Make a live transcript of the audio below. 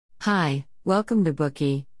Hi, welcome to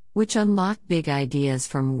Bookey, which unlock big ideas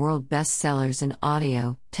from world bestsellers in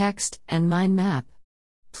audio, text, and mind map.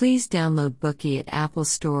 Please download Bookey at Apple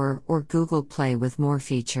Store or Google Play with more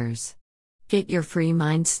features. Get your free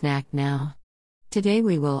mind snack now. Today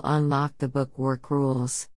we will unlock the book Work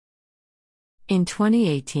Rules. In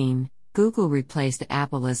 2018, Google replaced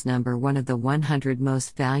Apple as number one of the 100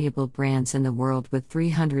 most valuable brands in the world with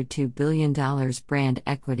 $302 billion brand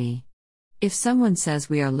equity. If someone says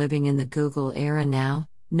we are living in the Google era now,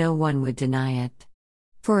 no one would deny it.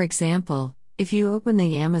 For example, if you open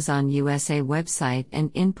the Amazon USA website and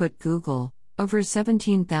input Google, over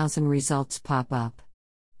 17,000 results pop up.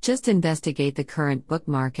 Just investigate the current book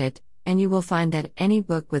market, and you will find that any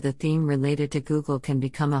book with a theme related to Google can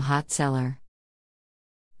become a hot seller.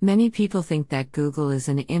 Many people think that Google is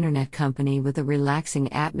an internet company with a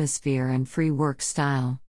relaxing atmosphere and free work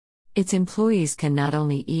style. Its employees can not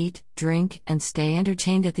only eat, drink, and stay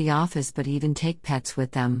entertained at the office but even take pets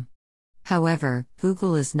with them. However,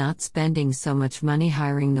 Google is not spending so much money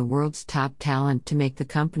hiring the world's top talent to make the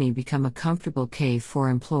company become a comfortable cave for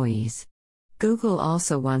employees. Google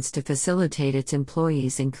also wants to facilitate its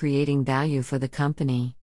employees in creating value for the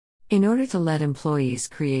company. In order to let employees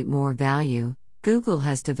create more value, Google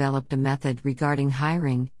has developed a method regarding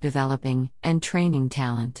hiring, developing, and training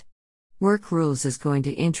talent. Work Rules is going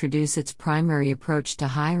to introduce its primary approach to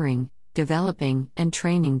hiring, developing, and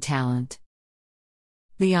training talent.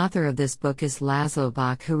 The author of this book is Laszlo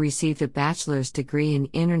Bock, who received a bachelor's degree in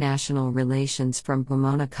international relations from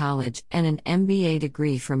Pomona College and an MBA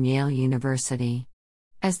degree from Yale University.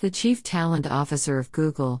 As the Chief Talent Officer of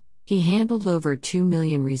Google, he handled over 2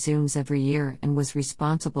 million resumes every year and was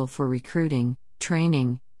responsible for recruiting,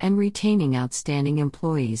 training, and retaining outstanding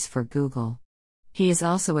employees for Google. He is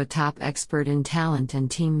also a top expert in talent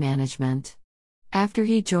and team management. After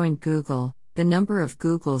he joined Google, the number of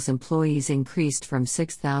Google's employees increased from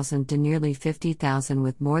 6,000 to nearly 50,000,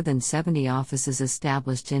 with more than 70 offices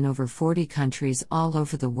established in over 40 countries all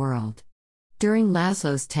over the world. During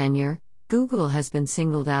Laszlo's tenure, Google has been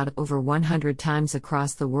singled out over 100 times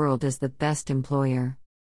across the world as the best employer.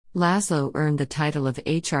 Laszlo earned the title of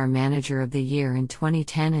HR Manager of the Year in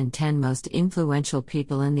 2010 and 10 Most Influential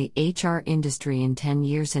People in the HR Industry in 10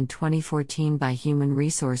 Years in 2014 by Human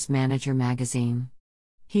Resource Manager magazine.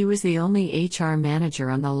 He was the only HR manager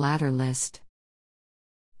on the latter list.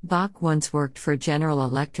 Bock once worked for General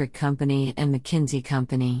Electric Company and McKinsey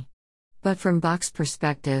Company. But from Bock's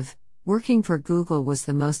perspective, working for Google was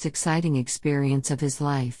the most exciting experience of his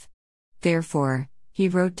life. Therefore, he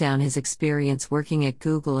wrote down his experience working at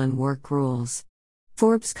Google in Work Rules.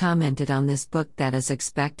 Forbes commented on this book that, as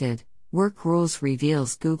expected, Work Rules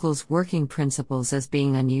reveals Google's working principles as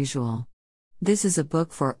being unusual. This is a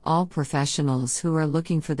book for all professionals who are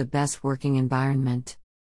looking for the best working environment.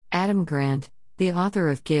 Adam Grant, the author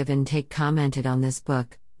of Give and Take, commented on this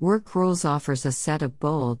book. Work Rules offers a set of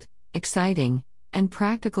bold, exciting, and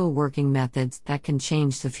practical working methods that can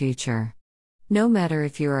change the future. No matter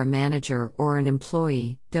if you're a manager or an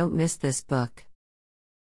employee, don't miss this book.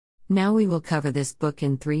 Now we will cover this book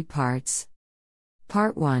in 3 parts.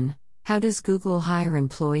 Part 1: How does Google hire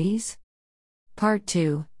employees? Part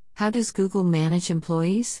 2: How does Google manage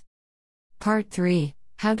employees? Part 3: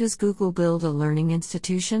 How does Google build a learning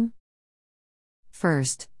institution?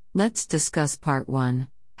 First, let's discuss Part 1: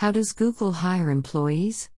 How does Google hire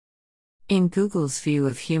employees? In Google's view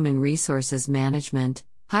of human resources management,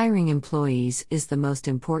 hiring employees is the most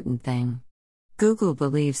important thing. Google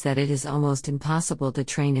believes that it is almost impossible to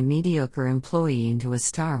train a mediocre employee into a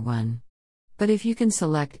star one. But if you can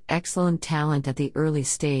select excellent talent at the early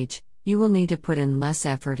stage, you will need to put in less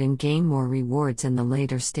effort and gain more rewards in the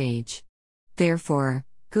later stage. Therefore,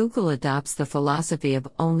 Google adopts the philosophy of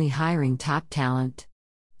only hiring top talent.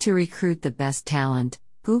 To recruit the best talent,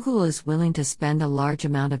 Google is willing to spend a large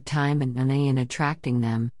amount of time and money in attracting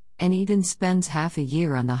them, and even spends half a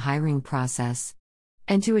year on the hiring process.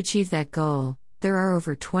 And to achieve that goal, there are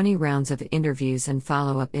over 20 rounds of interviews and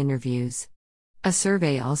follow-up interviews. A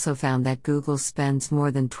survey also found that Google spends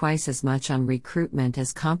more than twice as much on recruitment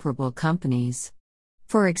as comparable companies.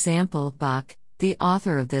 For example, Bock, the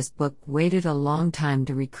author of this book, waited a long time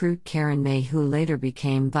to recruit Karen May, who later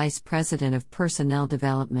became Vice President of Personnel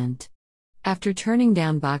Development. After turning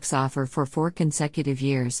down Bock's offer for 4 consecutive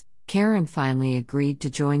years, Karen finally agreed to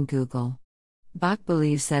join Google. Bock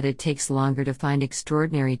believes that it takes longer to find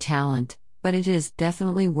extraordinary talent, but it is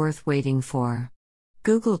definitely worth waiting for.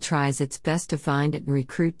 Google tries its best to find and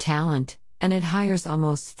recruit talent, and it hires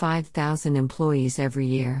almost 5,000 employees every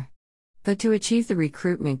year. But to achieve the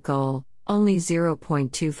recruitment goal, only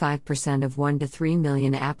 0.25% of 1 to 3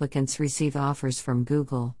 million applicants receive offers from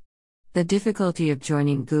Google. The difficulty of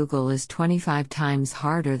joining Google is 25 times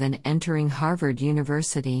harder than entering Harvard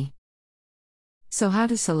University. So, how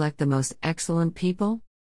to select the most excellent people?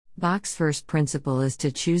 Bach's first principle is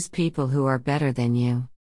to choose people who are better than you.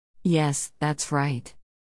 Yes, that's right.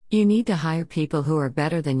 You need to hire people who are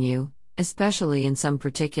better than you, especially in some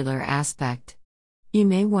particular aspect. You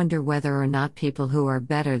may wonder whether or not people who are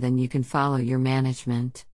better than you can follow your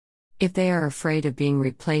management. If they are afraid of being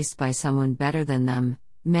replaced by someone better than them,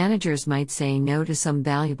 managers might say no to some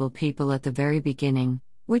valuable people at the very beginning,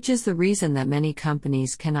 which is the reason that many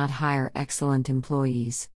companies cannot hire excellent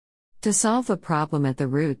employees. To solve the problem at the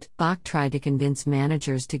root, Bach tried to convince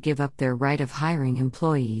managers to give up their right of hiring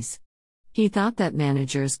employees. He thought that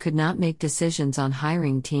managers could not make decisions on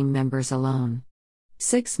hiring team members alone.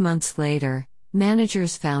 6 months later,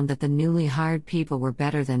 managers found that the newly hired people were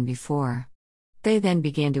better than before. They then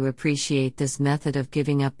began to appreciate this method of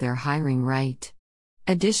giving up their hiring right.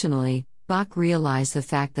 Additionally, Bach realized the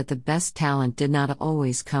fact that the best talent did not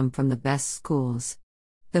always come from the best schools.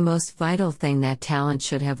 The most vital thing that talent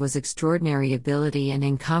should have was extraordinary ability and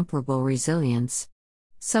incomparable resilience.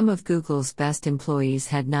 Some of Google's best employees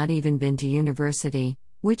had not even been to university,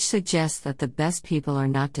 which suggests that the best people are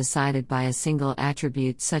not decided by a single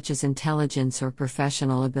attribute such as intelligence or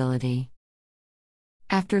professional ability.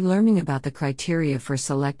 After learning about the criteria for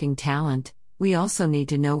selecting talent, we also need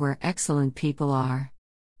to know where excellent people are.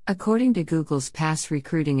 According to Google's past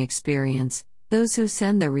recruiting experience, those who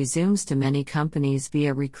send their resumes to many companies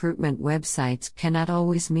via recruitment websites cannot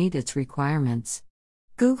always meet its requirements.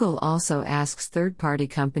 Google also asks third-party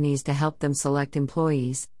companies to help them select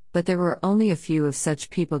employees, but there were only a few of such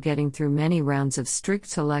people getting through many rounds of strict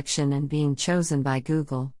selection and being chosen by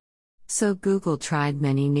Google. So Google tried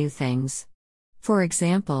many new things. For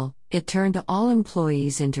example, it turned all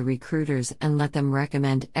employees into recruiters and let them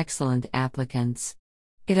recommend excellent applicants.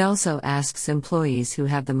 It also asks employees who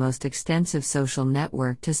have the most extensive social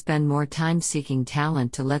network to spend more time seeking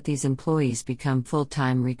talent to let these employees become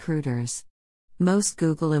full-time recruiters. Most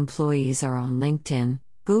Google employees are on LinkedIn,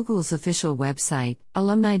 Google's official website,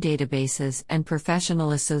 alumni databases, and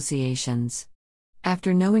professional associations.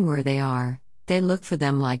 After knowing where they are, they look for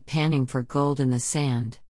them like panning for gold in the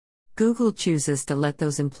sand. Google chooses to let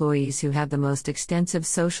those employees who have the most extensive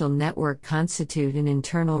social network constitute an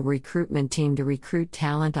internal recruitment team to recruit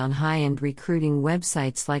talent on high-end recruiting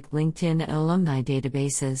websites like LinkedIn and alumni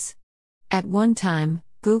databases. At one time,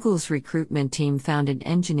 Google's recruitment team found an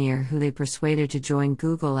engineer who they persuaded to join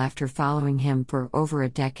Google after following him for over a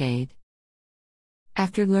decade.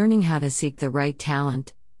 After learning how to seek the right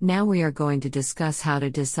talent, now we are going to discuss how to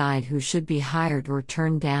decide who should be hired or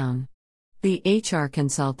turned down. The HR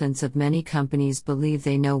consultants of many companies believe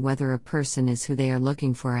they know whether a person is who they are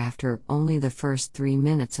looking for after only the first 3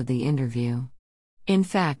 minutes of the interview. In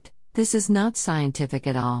fact, this is not scientific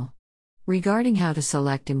at all. Regarding how to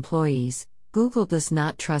select employees, Google does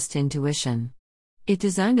not trust intuition. It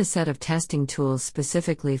designed a set of testing tools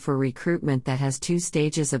specifically for recruitment that has 2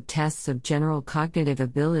 stages of tests of general cognitive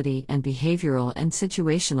ability and behavioral and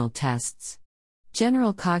situational tests.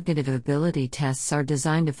 General cognitive ability tests are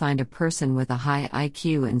designed to find a person with a high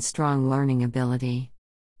IQ and strong learning ability.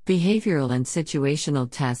 Behavioral and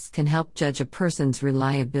situational tests can help judge a person's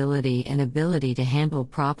reliability and ability to handle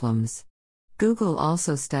problems. Google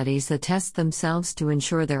also studies the tests themselves to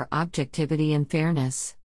ensure their objectivity and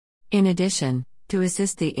fairness. In addition, to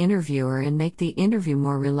assist the interviewer and make the interview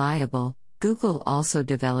more reliable, Google also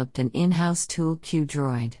developed an in-house tool,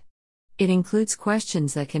 QDroid. It includes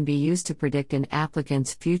questions that can be used to predict an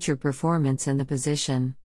applicant's future performance in the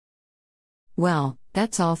position. Well,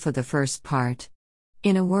 that's all for the first part.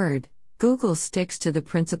 In a word, Google sticks to the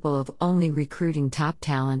principle of only recruiting top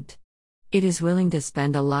talent. It is willing to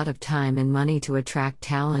spend a lot of time and money to attract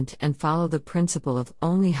talent and follow the principle of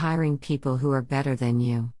only hiring people who are better than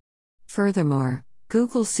you. Furthermore,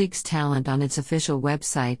 Google seeks talent on its official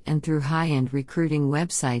website and through high-end recruiting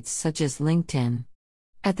websites such as LinkedIn.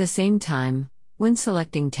 At the same time, when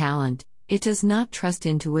selecting talent, it does not trust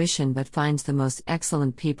intuition but finds the most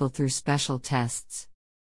excellent people through special tests.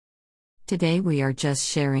 Today we are just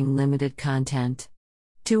sharing limited content.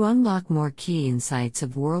 To unlock more key insights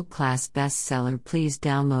of world-class bestseller, please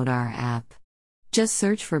download our app. Just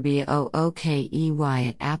search for BOOKEY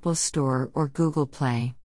at Apple Store or Google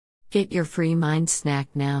Play. Get your free mind snack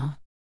now.